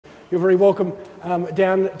you're very welcome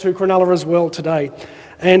down to Cronulla as well today.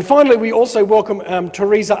 And finally, we also welcome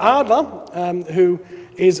Theresa Ardler, who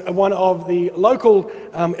is one of the local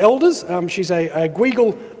elders. She's a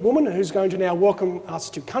Gweagal woman who's going to now welcome us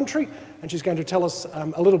to country, and she's going to tell us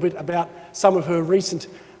a little bit about some of her recent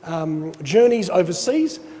journeys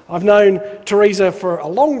overseas. I've known Theresa for a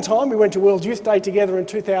long time. We went to World Youth Day together in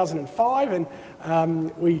 2005,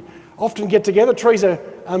 and we often get together. Theresa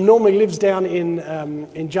normally lives down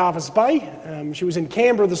in Jervis Bay. She was in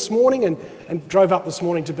Canberra this morning and drove up this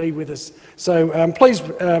morning to be with us. So please,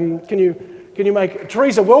 can you make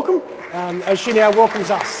Theresa welcome as she now welcomes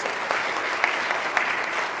us.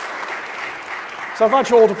 So I invite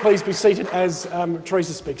you all to please be seated as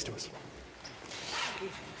Theresa speaks to us.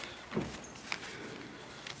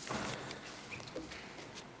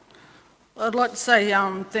 I'd like to say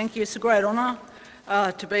thank you. It's a great honour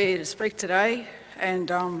to be here to speak today,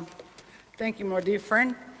 and thank you, my dear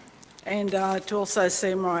friend, and to also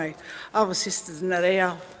see my other sisters and that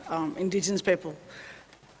are Indigenous people.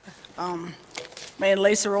 Me and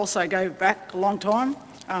Lisa also go back a long time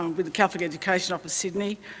with the Catholic Education Office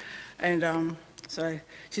Sydney, and so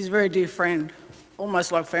she's a very dear friend,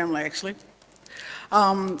 almost like family actually.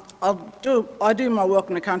 I do my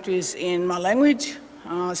welcome to countries in my language.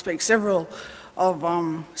 I speak several of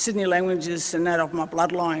Sydney languages and that of my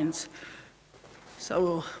bloodlines.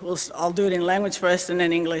 So I'll do it in language first and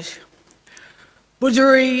then English.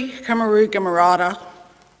 Budjuri, Kamaru, Gamarada,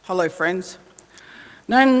 hello friends.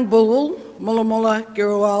 Nan Bulul, Mulla Mulla,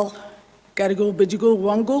 Girawal, Gadigal, Bidjigul,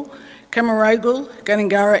 Wangul, Kamaragul,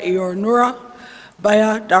 Ganingara, Eor Nura,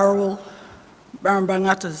 Baya, Darawal,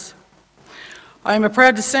 Barambangatas. I am a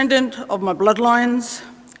proud descendant of my bloodlines,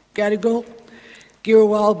 Gadigal,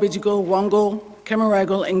 Girawal, Bidjigul, Wangul,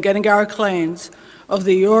 Kamaragul and Ganingara clans of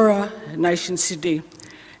the Eora Nation, Sydney,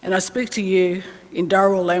 and I speak to you in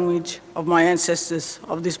Darawal language of my ancestors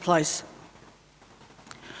of this place.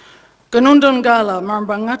 Ganundungala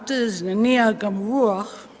Marambangatas Nania Gamurua.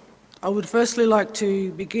 I would firstly like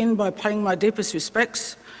to begin by paying my deepest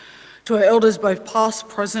respects to our elders both past,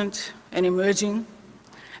 present and emerging,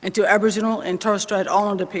 and to Aboriginal and Torres Strait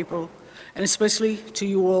Islander people, and especially to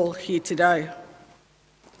you all here today.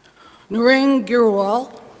 Nureng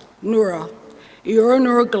Girawal, Nura, Eora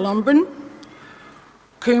Nura Galumban,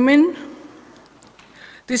 Kumin.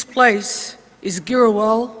 This place is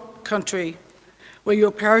Girawal country, where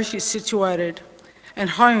your parish is situated, and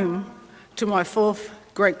home to my fourth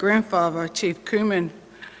great-grandfather, Chief Kumin.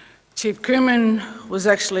 Chief Kumin was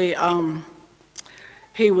actually,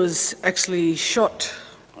 he was actually shot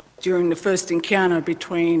during the first encounter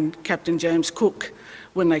between Captain James Cook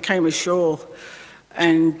when they came ashore,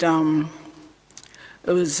 and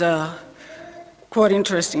it was quite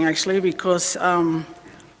interesting actually, because I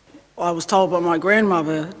was told by my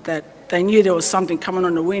grandmother that they knew there was something coming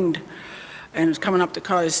on the wind and it was coming up the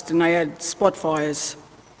coast, and they had spot fires,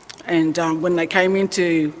 and when they came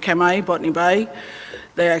into Kamay, Botany Bay,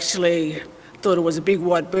 they actually thought it was a big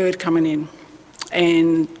white bird coming in,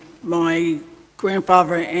 and my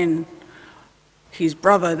grandfather and his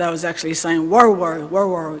brother, they was actually saying "Waro waro, waro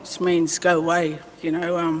waro," which means go away. You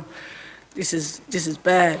know, this is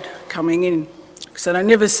bad coming in. So they'd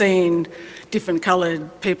never seen different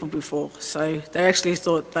coloured people before. So they actually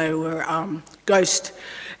thought they were ghosts,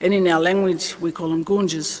 and in our language we call them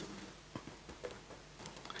goonjas.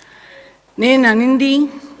 Nina Nindi,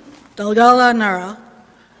 Dalgala Nara,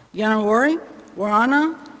 Yanawari,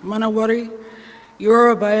 Warana, Manawari,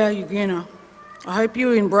 Yorubaya Yugina. I hope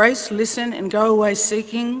you embrace, listen and go away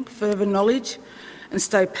seeking further knowledge and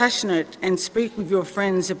stay passionate and speak with your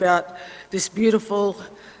friends about this beautiful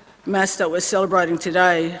Mass that we're celebrating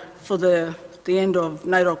today for the end of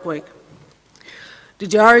NAIDOC week.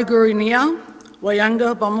 Djari Guri Nia,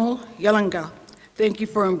 Wayanga Bamul Yalanga. Thank you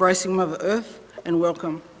for embracing Mother Earth and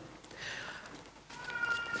welcome.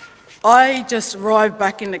 I just arrived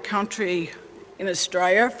back in the country in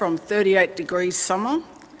Australia from 38 degrees summer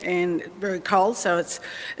and very cold, so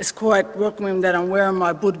it's quite welcoming that I'm wearing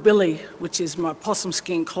my bud billy, which is my possum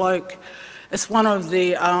skin cloak. It's one of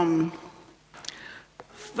the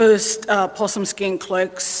first possum skin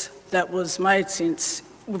cloaks that was made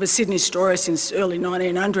with a Sydney story since early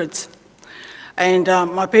 1900s. And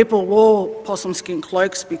my people wore possum skin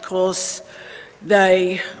cloaks because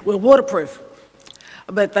they were waterproof,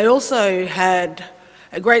 but they also had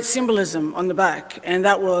a great symbolism on the back, and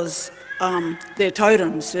that was their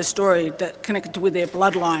totems, their story that connected with their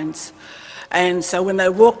bloodlines. And so when they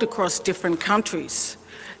walked across different countries,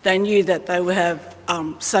 they knew that they would have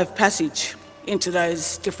safe passage into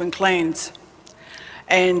those different clans.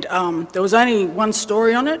 And there was only one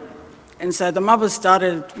story on it, And so the mother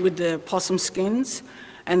started with the possum skins,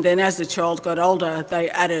 and then as the child got older,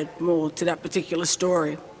 they added more to that particular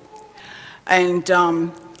story. And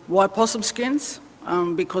why possum skins?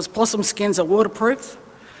 Because possum skins are waterproof,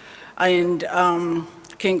 and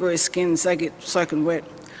kangaroo skins, they get soaking wet.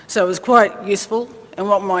 So it was quite useful. And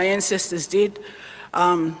what my ancestors did,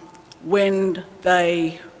 when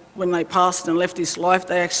they passed and left this life,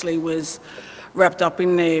 they actually was wrapped up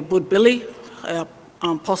in their budbilly,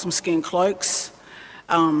 possum skin cloaks,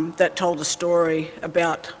 that told a story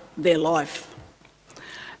about their life.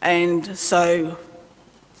 And so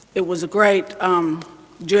it was a great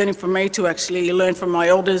journey for me to actually learn from my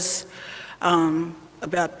elders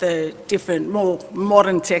about the different, more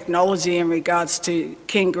modern technology in regards to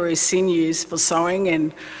kangaroo sinews for sewing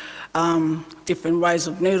and different ways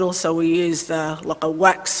of needles. So we used like a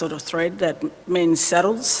wax sort of thread that mends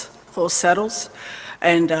saddles, horse saddles,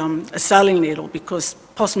 and a sailing needle, because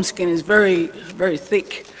possum skin is very, very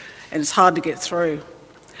thick and it's hard to get through.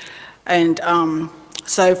 And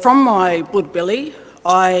so from my budbilly,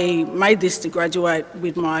 I made this to graduate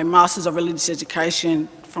with my Masters of Religious Education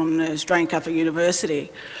from the Australian Catholic University.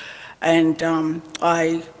 And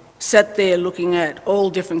I sat there looking at all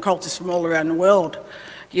different cultures from all around the world,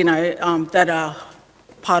 you know, that are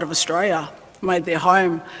part of Australia, made their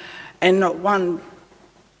home. And not one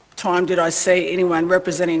time did I see anyone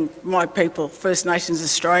representing my people, First Nations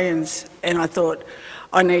Australians. And I thought,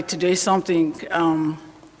 I need to do something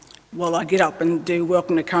while I get up and do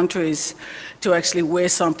Welcome to Countries, to actually wear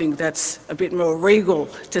something that's a bit more regal,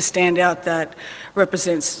 to stand out, that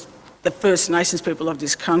represents the First Nations people of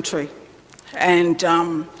this country. And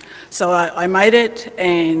so I made it,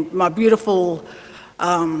 and my beautiful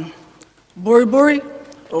Buriburi,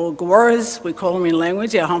 or Gawaras, we call them in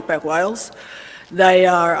language, our humpback whales, they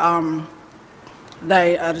are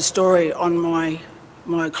the story on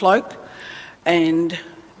my cloak, and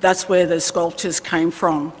that's where the sculptures came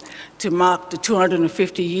from, to mark the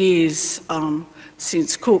 250 years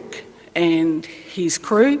since Cook and his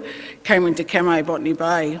crew came into Kamai Botany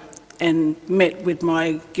Bay and met with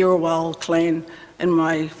my Girawal clan and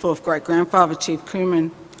my fourth great-grandfather, Chief Kuman.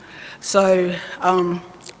 So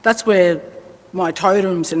that's where my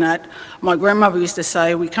totems and that. My grandmother used to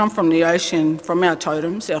say, we come from the ocean, from our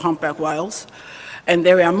totems, our humpback whales, and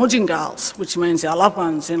they're our mudjingals, which means our loved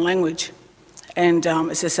ones in language. And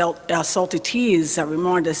it's our salty tears that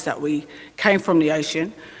remind us that we came from the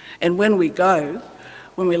ocean. And when we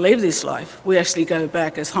leave this life, we actually go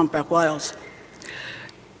back as humpback whales.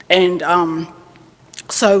 And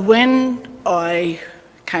so when I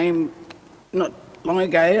came, not long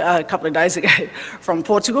ago, a couple of days ago, from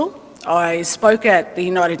Portugal, I spoke at the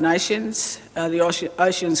United Nations, the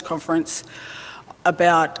Oceans Conference,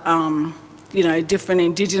 about you know, different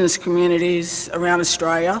Indigenous communities around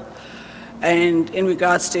Australia, and in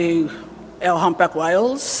regards to our humpback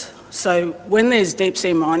whales. So when there's deep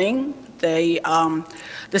sea mining, the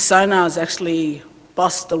sonars actually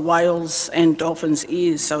bust the whales and dolphins'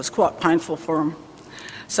 ears, so it's quite painful for them.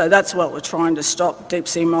 So that's what we're trying to stop, deep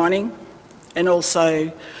sea mining, and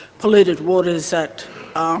also polluted waters that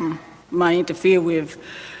may interfere with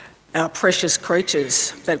our precious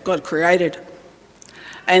creatures that God created.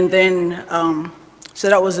 And then, so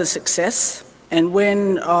that was a success. And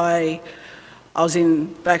when I was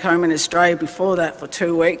back home in Australia before that for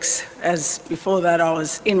 2 weeks, before that I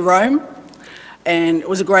was in Rome, and it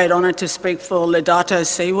was a great honour to speak for Laudato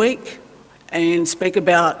Si Week and speak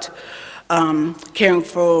about caring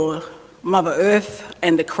for Mother Earth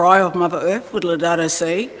and the cry of Mother Earth with Laudato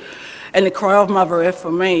Si. And the cry of Mother Earth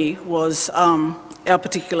for me was our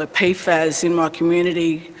particular PFAS in my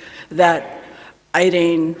community, that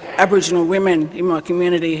 18 Aboriginal women in my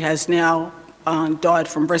community has now died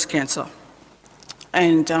from breast cancer.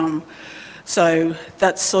 And so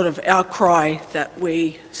that's sort of our cry, that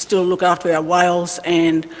we still look after our whales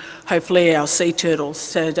and hopefully our sea turtles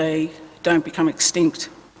so they don't become extinct.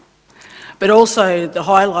 But also the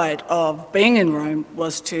highlight of being in Rome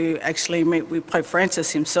was to actually meet with Pope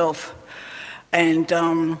Francis himself. And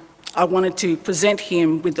I wanted to present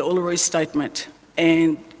him with the Uluru Statement,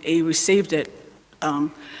 and he received it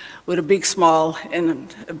with a big smile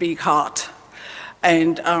and a big heart.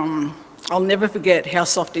 And I'll never forget how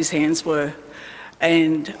soft his hands were.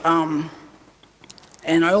 And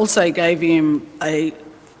I also gave him a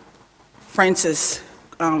Francis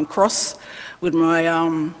cross with my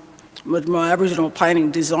Aboriginal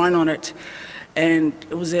painting design on it. And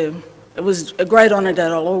it was a great honour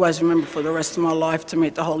that I'll always remember for the rest of my life, to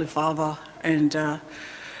meet the Holy Father. And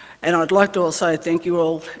I'd like to also thank you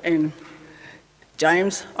all, and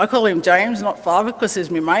James, I call him James, not Father, because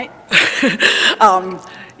he's my mate.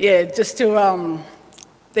 Yeah, just to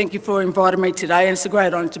thank you for inviting me today, and it's a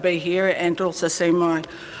great honour to be here and to also see my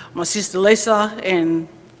sister Lisa and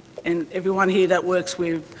everyone here that works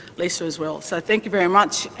with Lisa as well. So thank you very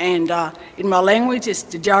much, and in my language it's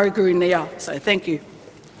Te Jari Guru Nia, so thank you.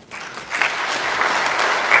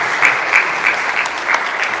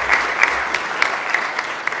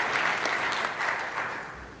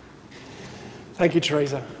 Thank you,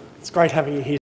 Theresa. It's great having you here.